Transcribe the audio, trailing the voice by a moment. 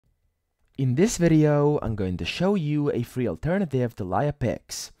In this video, I'm going to show you a free alternative to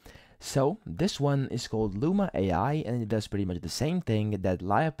Leiapix. So this one is called Luma AI, and it does pretty much the same thing that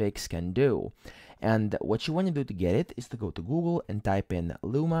Leiapix can do. And what you want to do to get it is to go to Google and type in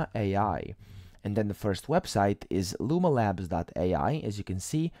Luma AI. And then the first website is lumalabs.ai, as you can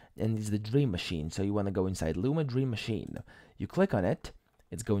see, and it's the Dream Machine. So you want to go inside Luma Dream Machine. You click on it,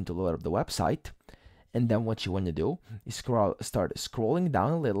 it's going to load up the website. And then what you want to do is start scrolling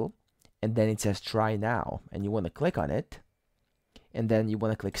down a little, and then it says try now, and you want to click on it, and then you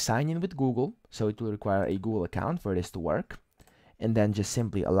want to click sign in with Google, so it will require a Google account for this to work, and then just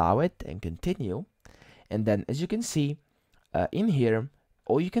simply allow it and continue. And then as you can see in here,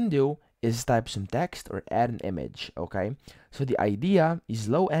 all you can do is type some text or add an image. Okay, so the idea is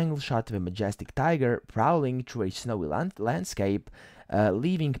low angle shot of a majestic tiger prowling through a snowy landscape,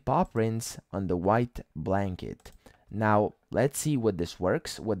 leaving paw prints on the white blanket. Now let's see what this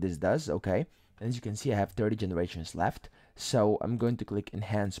works, what this does. Okay, as you can see, I have 30 generations left, so I'm going to click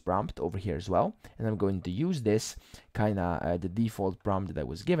enhance prompt over here as well, and I'm going to use this the default prompt that I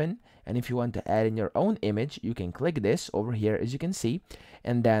was given. And if you want to add in your own image, you can click this over here, as you can see,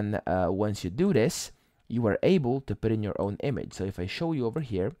 and then once you do this, you are able to put in your own image. So if I show you over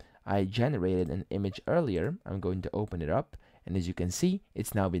here, I generated an image earlier. I'm going to open it up, and as you can see,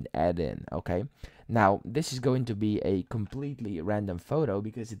 it's now been added in. Okay, now this is going to be a completely random photo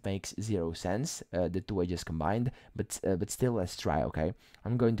because it makes zero sense, the two I just combined, but still, let's try. Okay,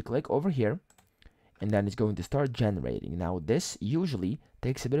 I'm going to click over here, and then it's going to start generating. Now this usually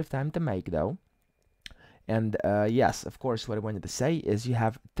takes a bit of time to make though. And yes, of course, what I wanted to say is you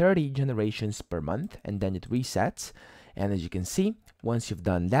have 30 generations per month, and then it resets. And as you can see, once you've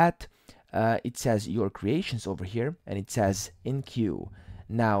done that, it says your creations over here, and it says in queue.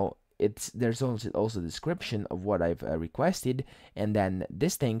 Now there's also a description of what I've requested, and then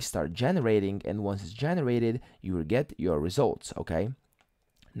this thing starts generating, and once it's generated, you will get your results. Okay,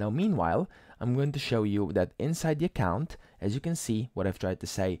 now meanwhile, I'm going to show you that inside the account, as you can see, what I've tried to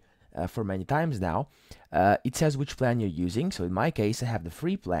say for many times now, it says which plan you're using. So in my case, I have the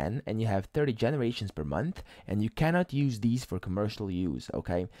free plan, and you have 30 generations per month, and you cannot use these for commercial use.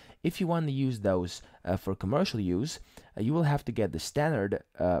 Okay, if you want to use those for commercial use, you will have to get the standard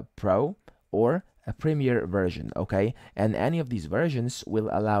pro or a premier version. Okay, and any of these versions will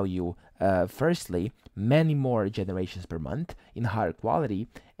allow you firstly many more generations per month in higher quality,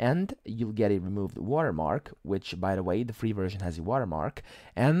 and you'll get a removed watermark, which, by the way, the free version has a watermark,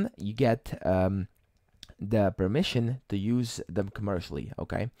 and you get the permission to use them commercially.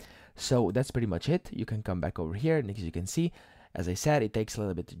 Okay, so that's pretty much it. You can come back over here, and as you can see, as I said, it takes a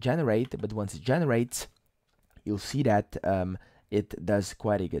little bit to generate, but once it generates, you'll see that it does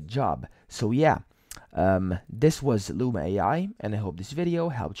quite a good job. So yeah, this was Luma AI, and I hope this video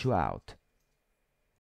helped you out.